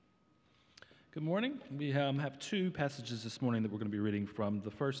Good morning. We have two passages this morning that we're going to be reading from.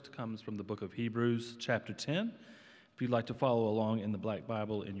 The first comes from the book of Hebrews, chapter 10. If you'd like to follow along in the Black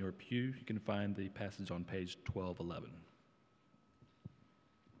Bible in your pew, you can find the passage on page 1211.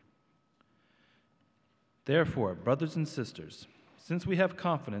 Therefore, brothers and sisters, since we have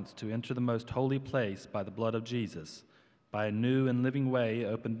confidence to enter the most holy place by the blood of Jesus, by a new and living way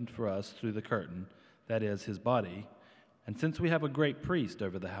opened for us through the curtain, that is, his body, and since we have a great priest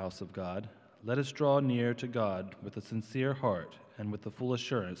over the house of God, let us draw near to God with a sincere heart and with the full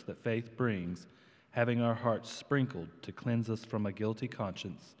assurance that faith brings, having our hearts sprinkled to cleanse us from a guilty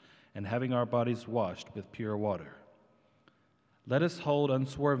conscience, and having our bodies washed with pure water. Let us hold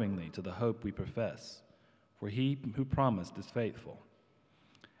unswervingly to the hope we profess, for he who promised is faithful.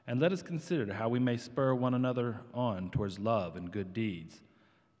 And let us consider how we may spur one another on towards love and good deeds,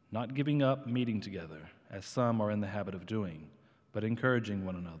 not giving up meeting together, as some are in the habit of doing, but encouraging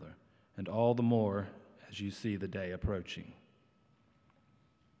one another, and all the more as you see the day approaching.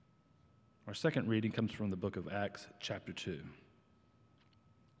 Our second reading comes from the book of Acts, chapter 2.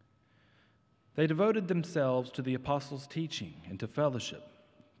 They devoted themselves to the apostles' teaching and to fellowship,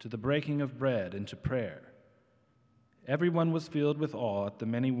 to the breaking of bread and to prayer. Everyone was filled with awe at the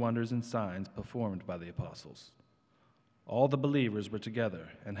many wonders and signs performed by the apostles. All the believers were together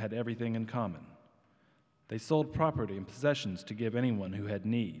and had everything in common. They sold property and possessions to give anyone who had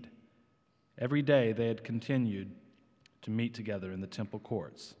need. Every day they had continued to meet together in the temple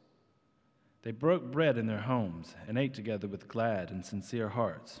courts. They broke bread in their homes and ate together with glad and sincere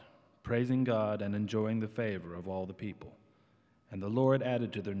hearts, praising God and enjoying the favor of all the people. And the Lord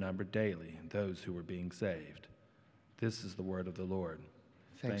added to their number daily those who were being saved. This is the word of the Lord.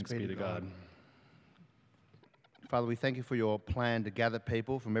 Thanks be to God. Father, we thank you for your plan to gather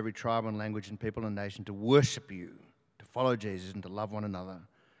people from every tribe and language and people and nation to worship you, to follow Jesus and to love one another.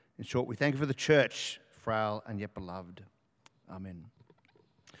 In short, we thank you for the church, frail and yet beloved. Amen.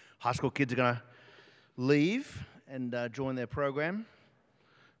 High school kids are going to leave and join their program.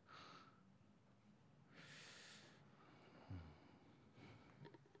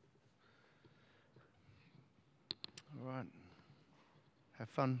 All right. Have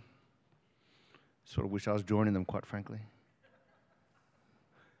fun. Sort of wish I was joining them, quite frankly.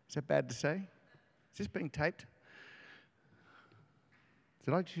 Is that bad to say? Is this being taped?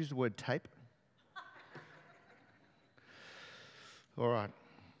 Did I just use the word tape? All right.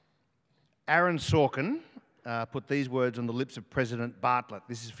 Aaron Sorkin put these words on the lips of President Bartlett.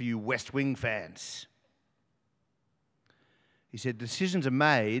 This is for you West Wing fans. He said, decisions are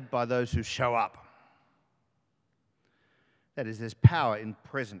made by those who show up. That is, there's power in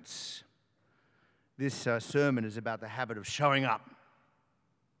presence. This sermon is about the habit of showing up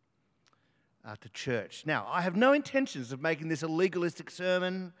to church. Now, I have no intentions of making this a legalistic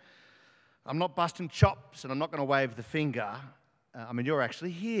sermon. I'm not busting chops and I'm not going to wave the finger. You're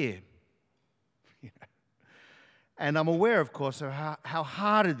actually here. And I'm aware, of course, of how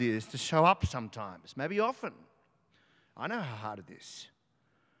hard it is to show up sometimes, maybe often. I know how hard it is.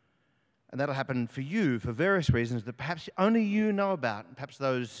 And that'll happen for you for various reasons that perhaps only you know about, and perhaps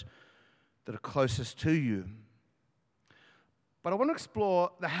those that are closest to you. But I want to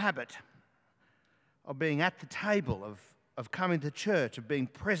explore the habit of being at the table, of coming to church, of being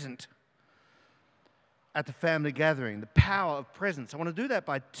present at the family gathering, the power of presence. I want to do that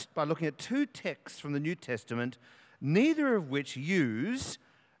by looking at two texts from the New Testament, neither of which use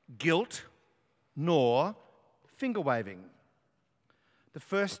guilt nor finger waving. The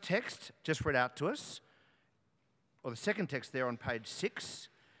first text, just read out to us, or the second text there on page 6,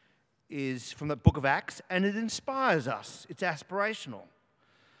 is from the book of Acts, and it inspires us. It's aspirational.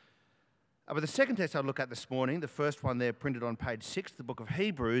 But the second text I look at this morning, the first one there printed on page 6, the book of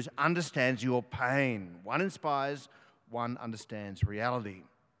Hebrews, understands your pain. One inspires, one understands reality.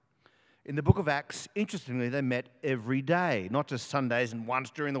 In the book of Acts, interestingly, they met every day, not just Sundays and once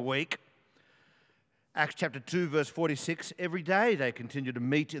during the week. Acts chapter 2, verse 46, every day they continued to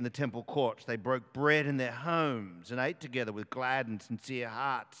meet in the temple courts. They broke bread in their homes and ate together with glad and sincere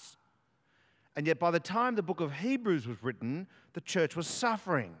hearts. And yet by the time the book of Hebrews was written, the church was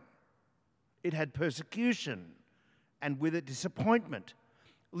suffering. It had persecution and with it disappointment.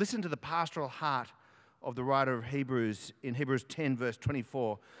 Listen to the pastoral heart of the writer of Hebrews in Hebrews 10, verse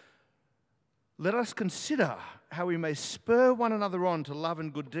 24. Let us consider how we may spur one another on to love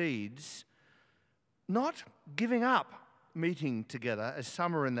and good deeds, not giving up meeting together as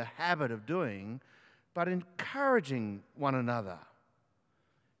some are in the habit of doing, but encouraging one another.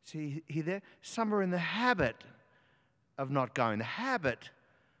 See there? Some are in the habit of not going, the habit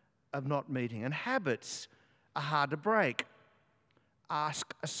of not meeting. And habits are hard to break.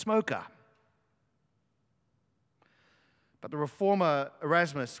 Ask a smoker. But the reformer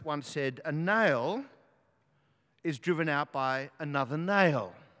Erasmus once said, "A nail is driven out by another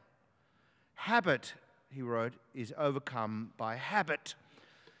nail. Habit," he wrote, "is overcome by habit."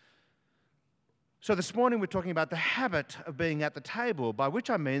 So this morning we're talking about the habit of being at the table, by which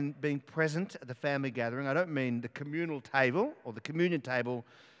I mean being present at the family gathering. I don't mean the communal table or the communion table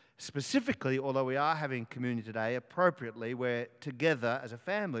specifically, although we are having communion today appropriately, where together as a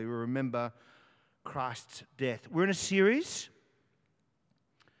family we remember Christ's death. We're in a series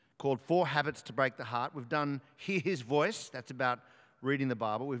called 4 Habits to Break the Heart. We've done Hear His Voice, that's about reading the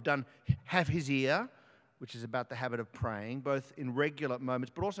Bible. We've done Have His Ear, which is about the habit of praying, both in regular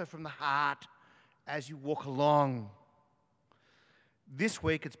moments, but also from the heart as you walk along. This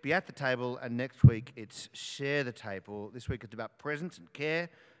week it's Be at the Table, and next week it's Share the Table. This week it's about presence and care,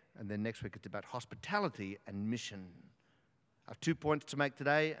 and then next week it's about hospitality and mission. I have 2 points to make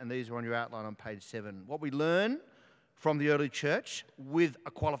today, and these are on your outline on page 7. What we learn from the early church with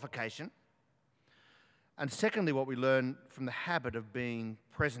a qualification, and secondly, what we learn from the habit of being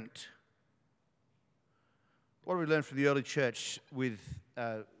present. What do we learn from the early church with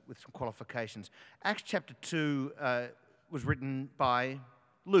some qualifications? Acts chapter 2 was written by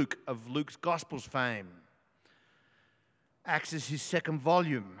Luke, of Luke's Gospels fame. Acts is his second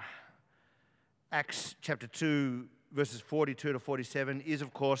volume. Acts chapter 2, verses 42 to 47 is,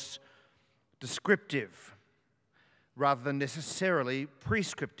 of course, descriptive rather than necessarily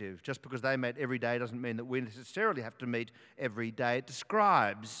prescriptive. Just because they met every day doesn't mean that we necessarily have to meet every day. It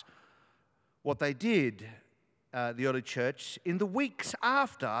describes what they did, the early church, in the weeks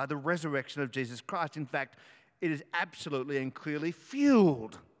after the resurrection of Jesus Christ. In fact, it is absolutely and clearly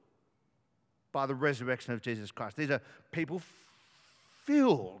fueled by the resurrection of Jesus Christ. These are people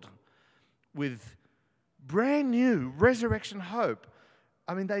filled with brand new resurrection hope.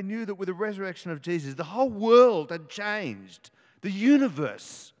 I mean, they knew that with the resurrection of Jesus, the whole world had changed. The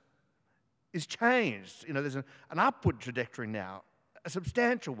universe is changed. You know, there's an upward trajectory now, a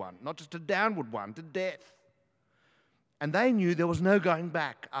substantial one, not just a downward one to death. And they knew there was no going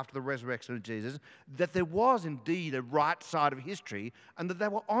back after the resurrection of Jesus, that there was indeed a right side of history, and that they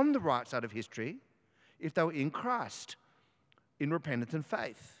were on the right side of history if they were in Christ, in repentance and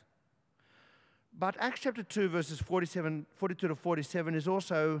faith. But Acts chapter 2, verses 42 to 47 is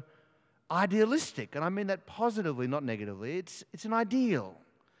also idealistic, and I mean that positively, not negatively. It's an ideal.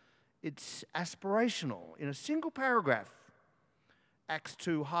 It's aspirational. In a single paragraph, Acts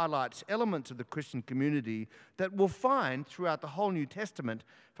 2 highlights elements of the Christian community that we'll find throughout the whole New Testament.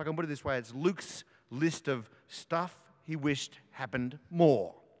 If I can put it this way, it's Luke's list of stuff he wished happened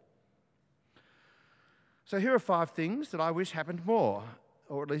more. So here are 5 things that I wish happened more,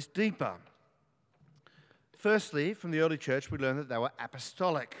 or at least deeper. Firstly, from the early church, we learn that they were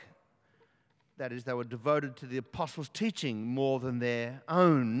apostolic. That is, they were devoted to the apostles' teaching more than their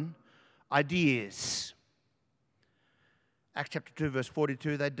own ideas. Acts chapter 2, verse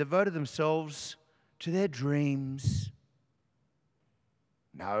 42, they devoted themselves to their dreams.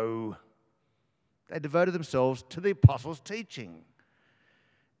 No. They devoted themselves to the apostles' teaching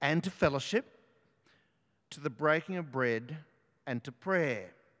and to fellowship, to the breaking of bread, and to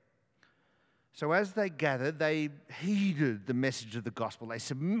prayer. So as they gathered, they heeded the message of the gospel. They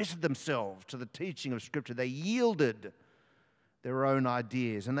submitted themselves to the teaching of Scripture. They yielded their own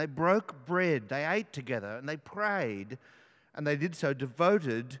ideas, and they broke bread. They ate together, and they prayed, and they did so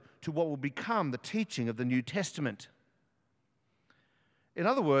devoted to what will become the teaching of the New Testament. In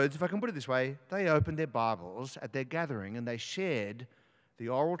other words, if I can put it this way, they opened their Bibles at their gathering, and they shared the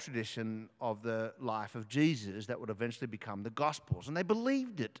oral tradition of the life of Jesus that would eventually become the Gospels, and they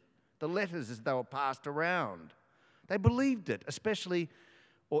believed it. The letters as they were passed around. They believed it, especially,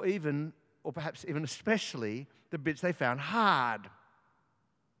 or perhaps even especially, the bits they found hard.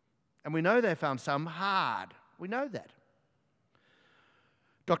 And we know they found some hard. We know that.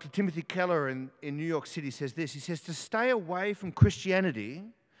 Dr. Timothy Keller in New York City says this. He says, to stay away from Christianity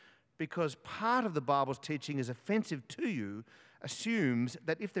because part of the Bible's teaching is offensive to you assumes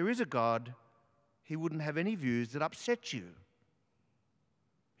that if there is a God, he wouldn't have any views that upset you.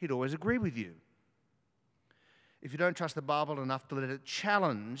 He'd always agree with you. If you don't trust the Bible enough to let it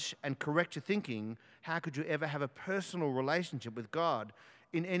challenge and correct your thinking, how could you ever have a personal relationship with God?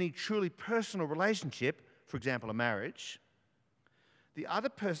 In any truly personal relationship, for example, a marriage, the other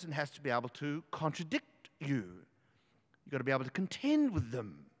person has to be able to contradict you. You've got to be able to contend with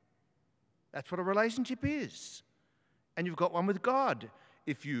them. That's what a relationship is. And you've got one with God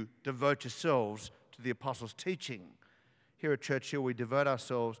if you devote yourselves to the apostles' teaching. Here at Church Hill, we devote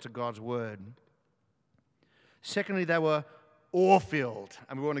ourselves to God's Word. Secondly, they were awe-filled,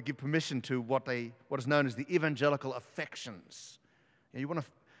 and we want to give permission to what is known as the evangelical affections. You want to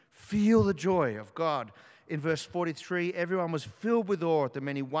feel the joy of God. In verse 43, everyone was filled with awe at the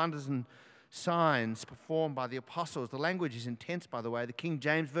many wonders and signs performed by the apostles. The language is intense, by the way. The King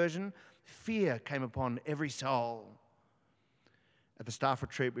James Version, fear came upon every soul. At the staff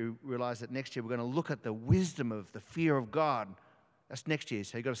retreat, we realized that next year we're going to look at the wisdom of the fear of God. That's next year,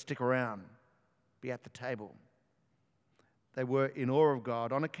 so you've got to stick around, be at the table. They were in awe of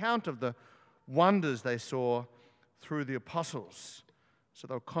God on account of the wonders they saw through the apostles. So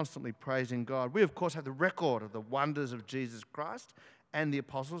they were constantly praising God. We, of course, have the record of the wonders of Jesus Christ and the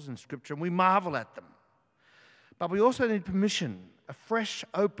apostles in Scripture, and we marvel at them. But we also need permission, a fresh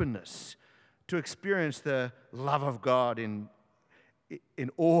openness to experience the love of God in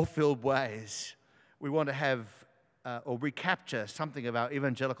awe-filled ways. We want to have or recapture something of our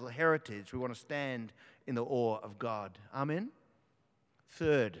evangelical heritage. We want to stand in the awe of God. Amen?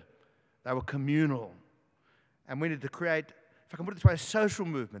 Third, they were communal. And we need to create, if I can put it this way, a social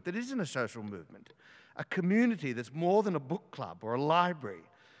movement that isn't a social movement, a community that's more than a book club or a library.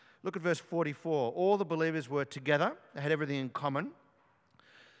 Look at verse 44. All the believers were together. They had everything in common.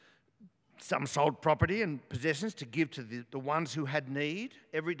 Some sold property and possessions to give to the ones who had need.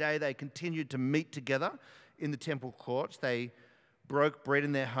 Every day they continued to meet together in the temple courts. They broke bread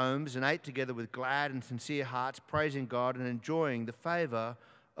in their homes and ate together with glad and sincere hearts, praising God and enjoying the favor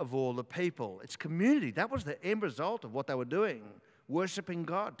of all the people. It's community. That was the end result of what they were doing, worshiping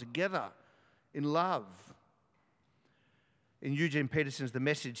God together in love. In Eugene Peterson's The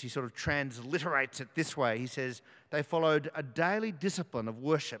Message, he sort of transliterates it this way. He says, they followed a daily discipline of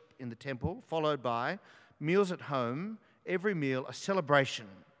worship in the temple, followed by meals at home, every meal a celebration,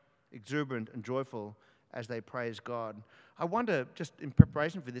 exuberant and joyful as they praise God. I wonder, just in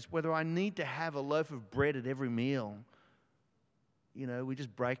preparation for this, whether I need to have a loaf of bread at every meal. You know, we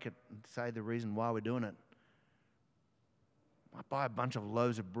just break it and say the reason why we're doing it. I might buy a bunch of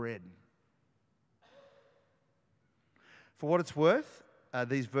loaves of bread. For what it's worth,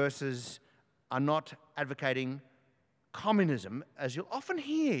 these verses are not advocating communism, as you'll often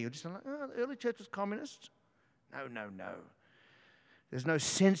hear. You're just like, oh, the early church was communist. No. There's no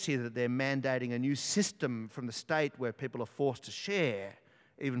sense here that they're mandating a new system from the state where people are forced to share,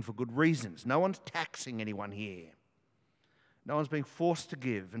 even for good reasons. No one's taxing anyone here. No one's being forced to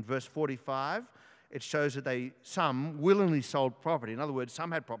give. In verse 45, it shows that some willingly sold property. In other words,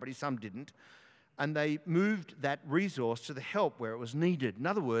 some had property, some didn't. And they moved that resource to the help where it was needed. In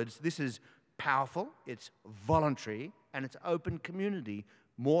other words, this is powerful, it's voluntary, and it's open community,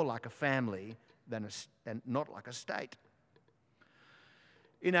 more like a family than not like a state.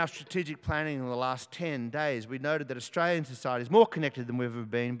 In our strategic planning in the last 10 days, we noted that Australian society is more connected than we've ever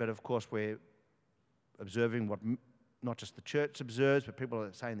been, but of course we're observing what not just the church observes, but people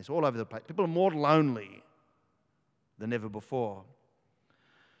are saying this all over the place. People are more lonely than ever before.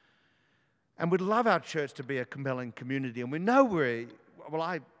 And we'd love our church to be a compelling community, and we know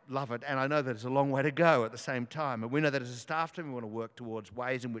I love it, and I know that it's a long way to go at the same time. And we know that as a staff team, we want to work towards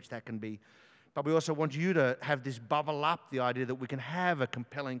ways in which that can be. But we also want you to have this bubble up, the idea that we can have a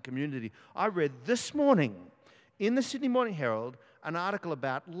compelling community. I read this morning in the Sydney Morning Herald an article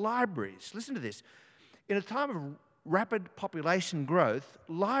about libraries. Listen to this. In a time of rapid population growth,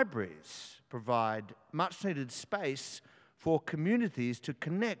 libraries provide much-needed space for communities to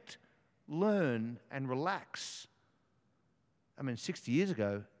connect, learn, and relax. 60 years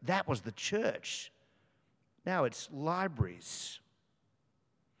ago, that was the church. Now it's libraries.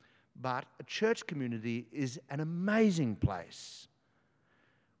 But a church community is an amazing place.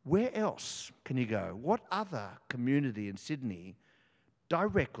 Where else can you go? What other community in Sydney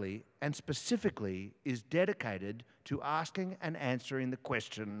directly and specifically is dedicated to asking and answering the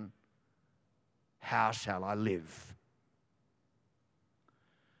question, how shall I live?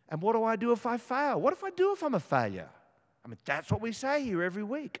 And what do I do if I fail? What if I do if I'm a failure? That's what we say here every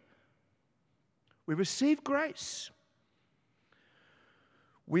week. We receive grace.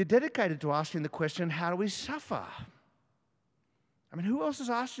 We're dedicated to asking the question, how do we suffer? Who else is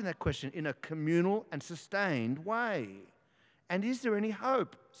asking that question in a communal and sustained way? And is there any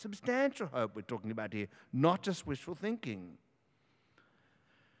hope? Substantial hope we're talking about here, not just wishful thinking.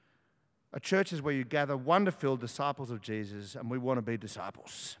 A church is where you gather wonder-filled disciples of Jesus, and we want to be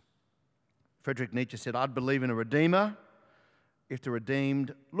disciples. Friedrich Nietzsche said, I'd believe in a redeemer if the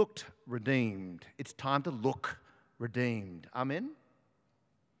redeemed looked redeemed. It's time to look redeemed. Amen?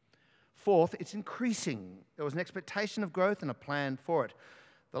 Fourth, it's increasing. There was an expectation of growth and a plan for it.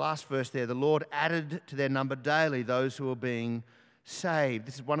 The last verse there, the Lord added to their number daily those who were being saved.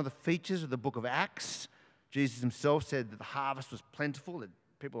 This is one of the features of the book of Acts. Jesus himself said that the harvest was plentiful, that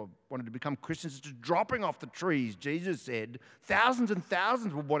people wanted to become Christians. It's just dropping off the trees. Jesus said thousands and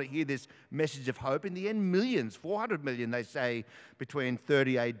thousands would want to hear this message of hope. In the end, millions, 400 million, they say, between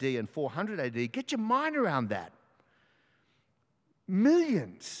 30 AD and 400 AD. Get your mind around that.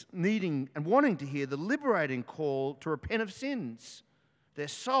 Millions needing and wanting to hear the liberating call to repent of sins. Their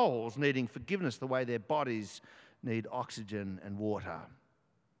souls needing forgiveness the way their bodies need oxygen and water.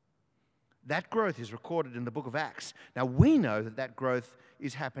 That growth is recorded in the book of Acts. Now, we know that that growth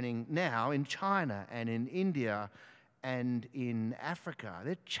is happening now in China and in India and in Africa.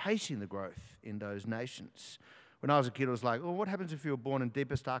 They're chasing the growth in those nations. When I was a kid, it was like, oh, what happens if you were born in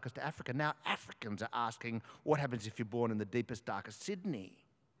deepest, darkest Africa? Now Africans are asking, what happens if you're born in the deepest, darkest Sydney?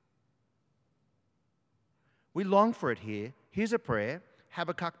 We long for it here. Here's a prayer,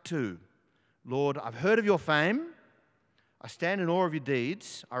 Habakkuk 2. Lord, I've heard of your fame. I stand in awe of your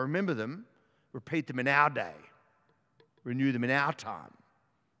deeds. I remember them. Repeat them in our day. Renew them in our time.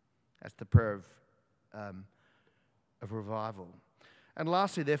 That's the prayer of revival. And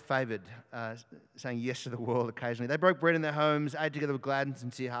lastly, they're favoured, saying yes to the world occasionally. They broke bread in their homes, ate together with glad and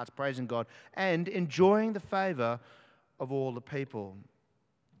sincere hearts, praising God, and enjoying the favour of all the people.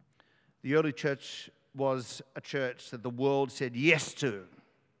 The early church was a church that the world said yes to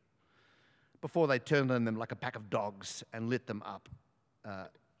before they turned on them like a pack of dogs and lit them up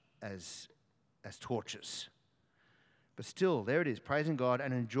as torches. But still, there it is, praising God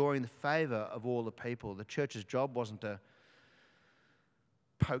and enjoying the favour of all the people. The church's job wasn't to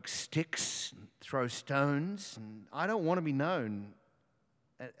poke sticks and throw stones. And I don't want to be known,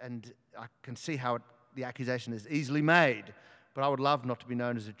 and I can see how the accusation is easily made, but I would love not to be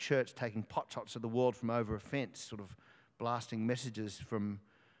known as a church taking pot shots at the world from over a fence, sort of blasting messages from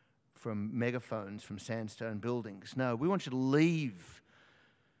megaphones, from sandstone buildings. No, we want you to leave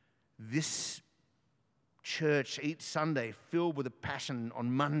this church each Sunday filled with a passion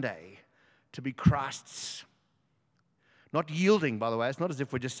on Monday to be Christ's. Not yielding, by the way. It's not as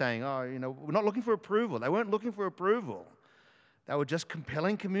if we're just saying, we're not looking for approval. They weren't looking for approval. They were just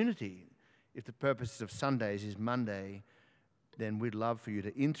compelling community. If the purpose of Sundays is Monday, then we'd love for you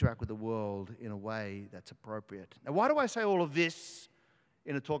to interact with the world in a way that's appropriate. Now, why do I say all of this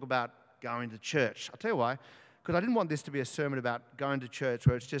in a talk about going to church? I'll tell you why. Because I didn't want this to be a sermon about going to church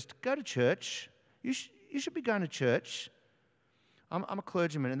where it's just, go to church. You should be going to church. I'm a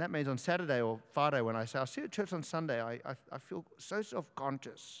clergyman, and that means on Saturday or Friday when I say, I'll see you at church on Sunday, I feel so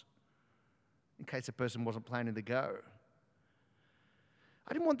self-conscious in case a person wasn't planning to go.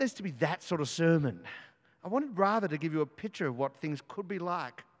 I didn't want this to be that sort of sermon. I wanted rather to give you a picture of what things could be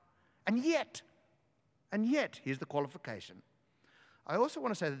like. And yet, here's the qualification. I also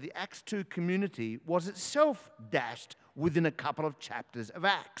want to say that the Acts 2 community was itself dashed within a couple of chapters of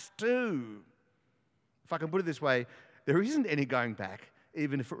Acts 2. If I can put it this way, there isn't any going back,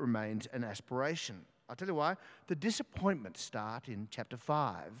 even if it remains an aspiration. I'll tell you why. The disappointments start in chapter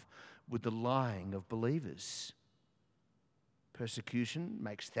 5 with the lying of believers. Persecution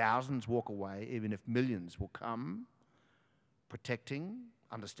makes thousands walk away, even if millions will come. Protecting,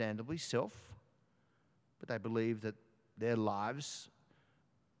 understandably, self. But they believe that their lives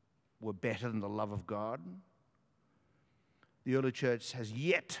were better than the love of God. The early church has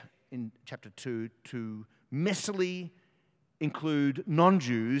yet, in chapter 2, to messily include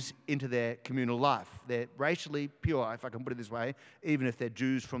non-Jews into their communal life. They're racially pure, if I can put it this way, even if they're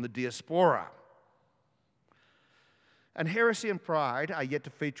Jews from the diaspora. And heresy and pride are yet to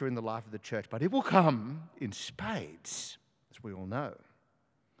feature in the life of the church, but it will come in spades, as we all know.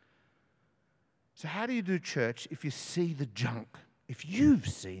 So how do you do church if you see the junk? If you've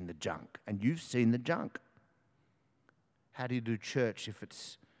seen the junk, and you've seen the junk? How do you do church if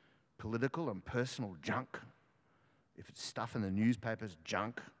it's political and personal junk? If it's stuff in the newspapers,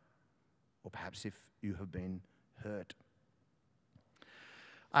 junk? Or perhaps if you have been hurt?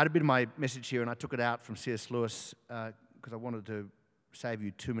 I had a bit of my message here, and I took it out from C.S. Lewis because I wanted to save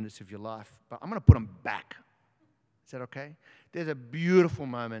you 2 minutes of your life. But I'm going to put them back. Is that okay? There's a beautiful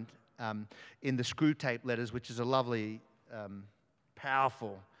moment in the Screwtape Letters, which is a lovely,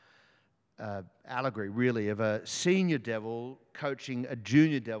 powerful allegory, really, of a senior devil coaching a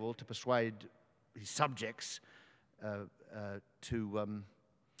junior devil to persuade his subjects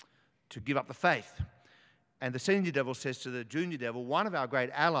to give up the faith. And the senior devil says to the junior devil, one of our great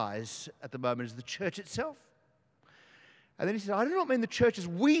allies at the moment is the church itself. And then he says, I do not mean the church as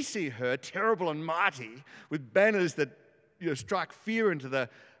we see her, terrible and mighty, with banners that strike fear into the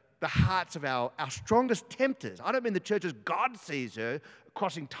hearts of our strongest tempters. I don't mean the church as God sees her,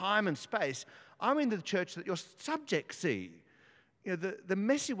 crossing time and space. I mean the church that your subjects see, You know, the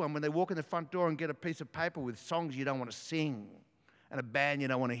messy one when they walk in the front door and get a piece of paper with songs you don't want to sing and a band you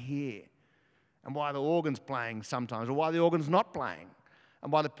don't want to hear, and why the organ's playing sometimes, or why the organ's not playing,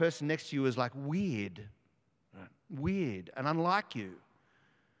 and why the person next to you is like weird and unlike you.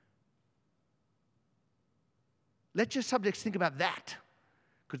 Let your subjects think about that.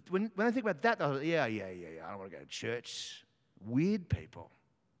 Because when they think about that, they'll say, yeah, I don't want to go to church. Weird people.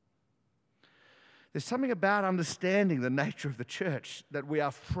 There's something about understanding the nature of the church, that we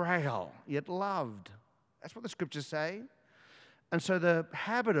are frail yet loved. That's what the scriptures say. And so the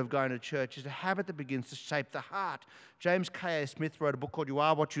habit of going to church is a habit that begins to shape the heart. James K.A. Smith wrote a book called You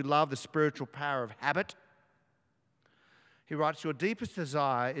Are What You Love, The Spiritual Power of Habit. He writes, your deepest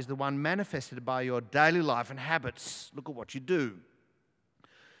desire is the one manifested by your daily life and habits. Look at what you do.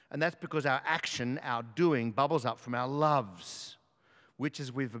 And that's because our action, our doing, bubbles up from our loves, which,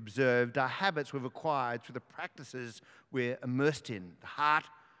 as we've observed, are habits we've acquired through the practices we're immersed in. The heart,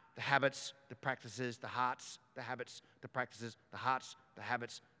 the habits, the practices, the hearts, the habits, the practices, the hearts, the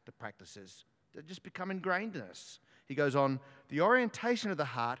habits, the practices. They just become ingrained in us. He goes on, the orientation of the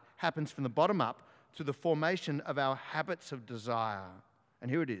heart happens from the bottom up through the formation of our habits of desire.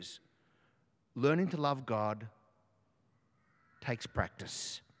 And here it is. Learning to love God takes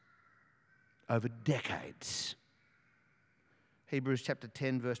practice over decades. Hebrews chapter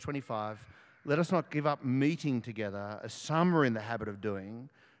 10, verse 25. Let us not give up meeting together, as some are in the habit of doing,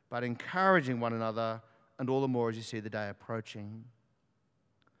 but encouraging one another, and all the more as you see the day approaching.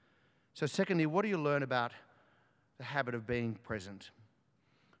 So secondly, what do you learn about the habit of being present?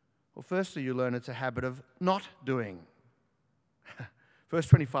 Well, firstly, you learn it's a habit of not doing. Verse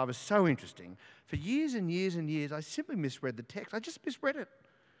 25 is so interesting. For years and years and years, I simply misread the text. I just misread it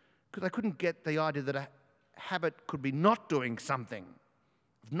because I couldn't get the idea that a habit could be not doing something.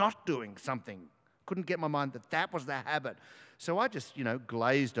 Not doing something. Couldn't get my mind that that was the habit. So I just,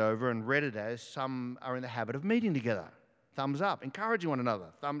 glazed over and read it as some are in the habit of meeting together. Thumbs up. Encouraging one another.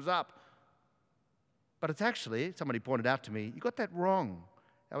 Thumbs up. But it's actually, somebody pointed out to me, you got that wrong.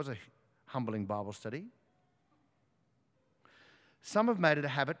 That was a humbling Bible study. Some have made it a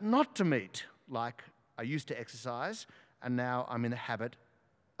habit not to meet, like I used to exercise, and now I'm in the habit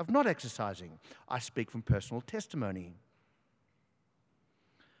of not exercising. I speak from personal testimony.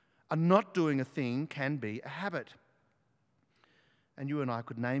 And not doing a thing can be a habit. And you and I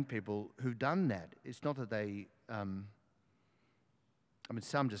could name people who've done that. It's not that they,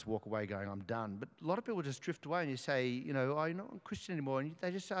 some just walk away going, I'm done. But a lot of people just drift away and you say, you're not a Christian anymore. And they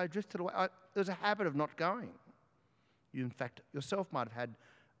just say, I drifted away. There's a habit of not going. You, in fact, yourself might have had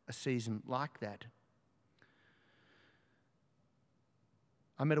a season like that.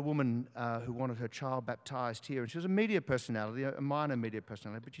 I met a woman who wanted her child baptised here, and she was a media personality, a minor media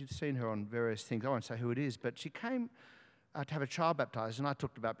personality, but you'd seen her on various things. I won't say who it is, but she came to have a child baptised, and I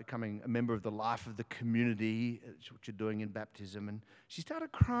talked about becoming a member of the life of the community, what you're doing in baptism, and she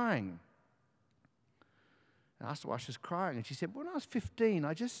started crying. I asked her why she was crying, and she said, when I was 15,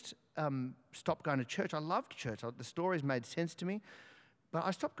 I just stopped going to church. I loved church. The stories made sense to me, but I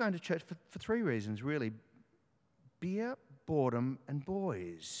stopped going to church for three reasons, really. Beer, boredom, and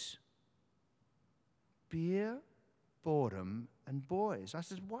boys. Beer, boredom, and boys. I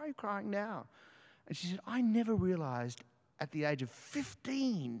said, why are you crying now? And she said, I never realized at the age of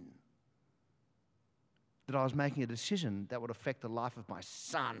 15 that I was making a decision that would affect the life of my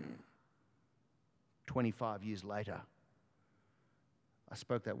son. 25 years later, I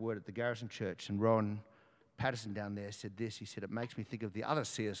spoke that word at the Garrison Church, and Rowan Patterson down there said this. He said, it makes me think of the other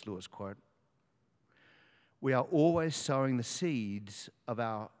C.S. Lewis quote. We are always sowing the seeds of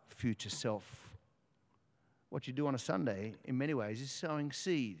our future self. What you do on a Sunday, in many ways, is sowing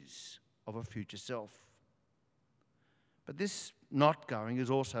seeds of a future self. But this not going is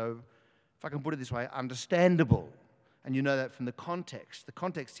also, if I can put it this way, understandable. And you know that from the context. The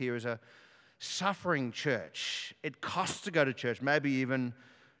context here is a suffering church. It costs to go to church, maybe even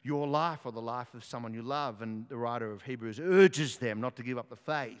your life or the life of someone you love. And the writer of Hebrews urges them not to give up the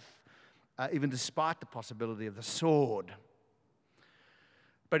faith, even despite the possibility of the sword.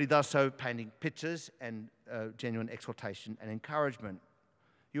 But he does so painting pictures and genuine exhortation and encouragement.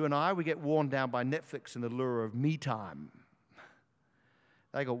 You and I, we get worn down by Netflix and the lure of me time.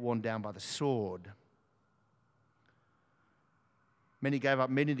 They got worn down by the sword. Many gave up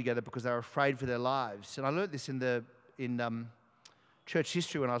meeting together because they were afraid for their lives. And I learned this in church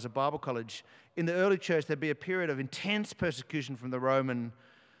history when I was at Bible college. In the early church, there'd be a period of intense persecution from the Roman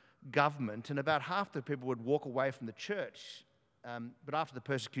government, and about half the people would walk away from the church. But after the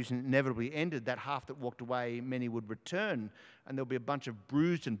persecution inevitably ended, that half that walked away, many would return, and there'll be a bunch of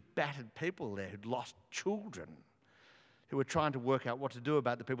bruised and battered people there who'd lost children, who were trying to work out what to do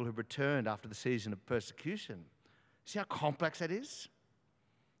about the people who returned after the season of persecution. See how complex that is?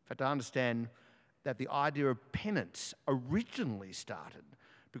 In fact, I understand that the idea of penance originally started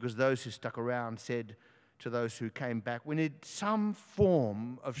because those who stuck around said to those who came back, we need some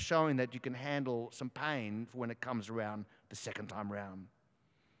form of showing that you can handle some pain for when it comes around the second time round.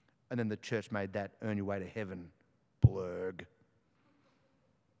 And then the church made that earn your way to heaven blurg.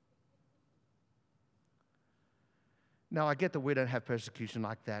 Now, I get that we don't have persecution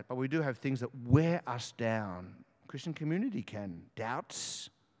like that, but we do have things that wear us down. Christian community can. Doubts,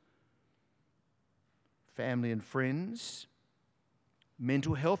 family and friends,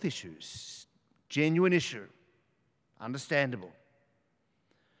 mental health issues, genuine issue, understandable.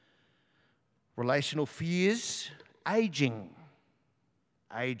 Relational fears, aging.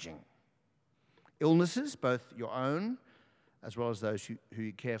 Illnesses, both your own as well as those who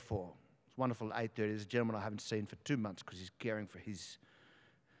you care for. It's wonderful at 8:30. There's a gentleman I haven't seen for 2 months because he's caring for his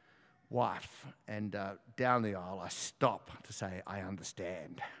wife. And down the aisle, I stop to say, I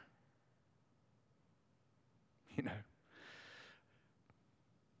understand. You know.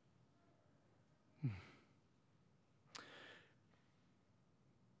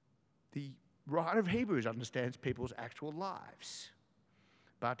 The writer of Hebrews understands people's actual lives.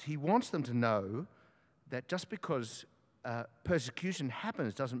 But he wants them to know that just because persecution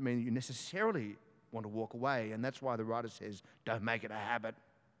happens doesn't mean that you necessarily want to walk away. And that's why the writer says, don't make it a habit.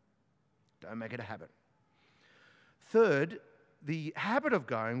 Don't make it a habit. Third, the habit of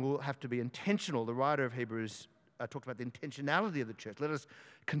going will have to be intentional. The writer of Hebrews talked about the intentionality of the church. Let us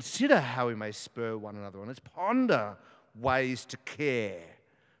consider how we may spur one another on. Let's ponder ways to care,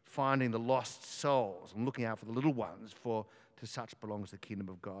 finding the lost souls and looking out for the little ones, for to such belongs the kingdom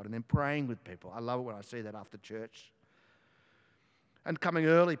of God. And then praying with people. I love it when I see that after church. And coming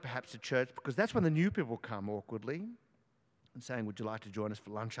early perhaps to church, because that's when the new people come awkwardly and saying, would you like to join us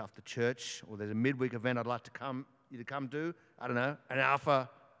for lunch after church? Or there's a midweek event I'd like you to come to. I don't know, an alpha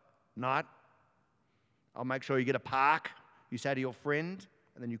night. I'll make sure you get a park. You say to your friend,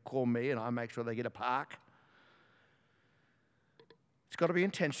 and then you call me and I make sure they get a park. It's got to be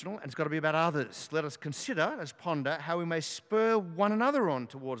intentional and it's got to be about others. Let us consider, let's ponder how we may spur one another on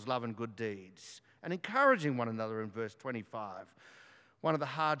towards love and good deeds and encouraging one another in verse 25. One of the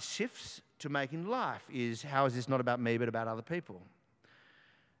hard shifts to make in life is, how is this not about me but about other people?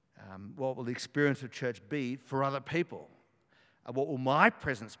 What will the experience of church be for other people? What will my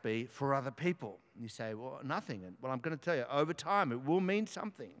presence be for other people? And you say, well, nothing. Well, I'm going to tell you, over time it will mean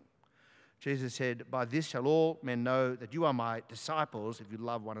something. Jesus said, by this shall all men know that you are my disciples if you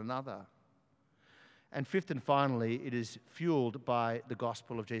love one another. And fifth and finally, it is fueled by the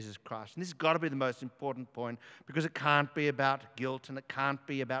gospel of Jesus Christ. And this has got to be the most important point, because it can't be about guilt and it can't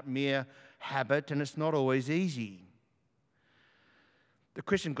be about mere habit, and it's not always easy. The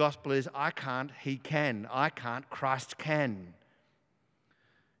Christian gospel is, I can't, he can. I can't, Christ can.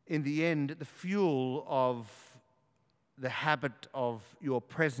 In the end, the fuel of the habit of your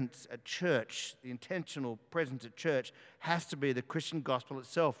presence at church, the intentional presence at church, has to be the Christian gospel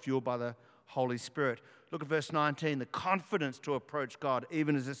itself, fueled by the Holy Spirit. Look at verse 19, the confidence to approach God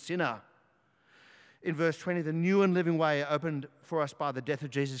even as a sinner. In verse 20, the new and living way opened for us by the death of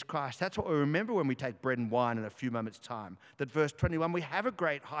Jesus Christ. That's what we remember when we take bread and wine in a few moments' time. That verse 21, we have a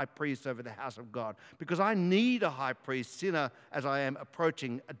great high priest over the house of God, because I need a high priest, sinner as I am,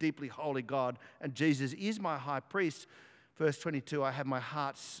 approaching a deeply holy God, and Jesus is my high priest. Verse 22, I have my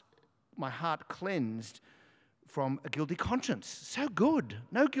heart cleansed from a guilty conscience. So good,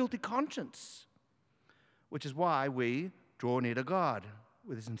 no guilty conscience. Which is why we draw near to God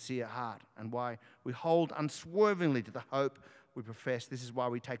with a sincere heart, and why we hold unswervingly to the hope we profess. This is why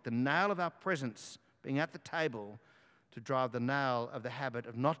we take the nail of our presence, being at the table, to drive the nail of the habit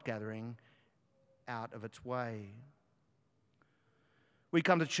of not gathering out of its way. We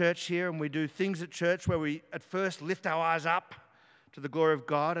come to church here and we do things at church where we at first lift our eyes up to the glory of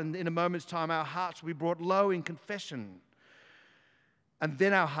God, and in a moment's time our hearts will be brought low in confession. And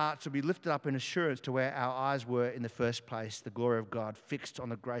then our hearts will be lifted up in assurance to where our eyes were in the first place, the glory of God, fixed on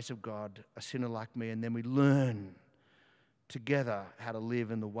the grace of God, a sinner like me. And then we learn together how to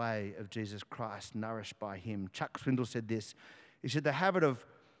live in the way of Jesus Christ, nourished by him. Chuck Swindoll said this. He said, the habit of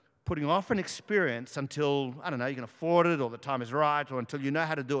putting off an experience until, I don't know, you can afford it, or the time is right, or until you know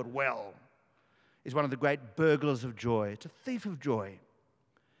how to do it well, is one of the great burglars of joy. It's a thief of joy.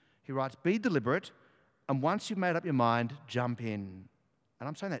 He writes, be deliberate, and once you've made up your mind, jump in. And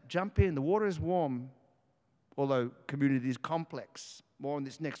I'm saying that, jump in. The water is warm, although community is complex. More on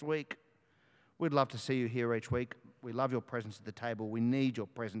this next week. We'd love to see you here each week. We love your presence at the table. We need your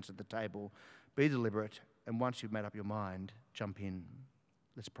presence at the table. Be deliberate And once you've made up your mind, jump in.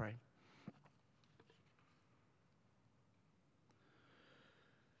 Let's pray.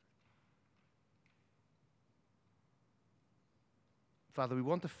 Father, we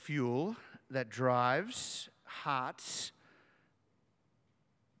want the fuel that drives hearts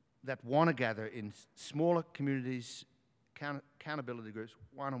that want to gather in smaller communities, accountability groups,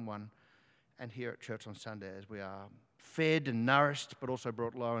 one-on-one, and here at church on Sunday as we are fed and nourished, but also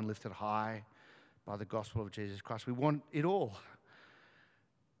brought low and lifted high by the gospel of Jesus Christ. We want it all.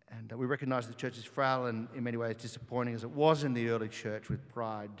 And we recognize the church is frail and in many ways disappointing as it was in the early church with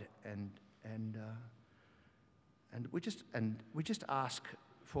pride and we just ask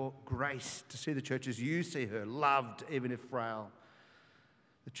for grace to see the church as you see her, loved even if frail.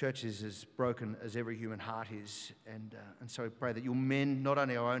 The church is as broken as every human heart is, and so we pray that you'll mend not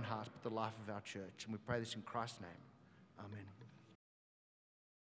only our own hearts but the life of our church. And we pray this in Christ's name. Amen.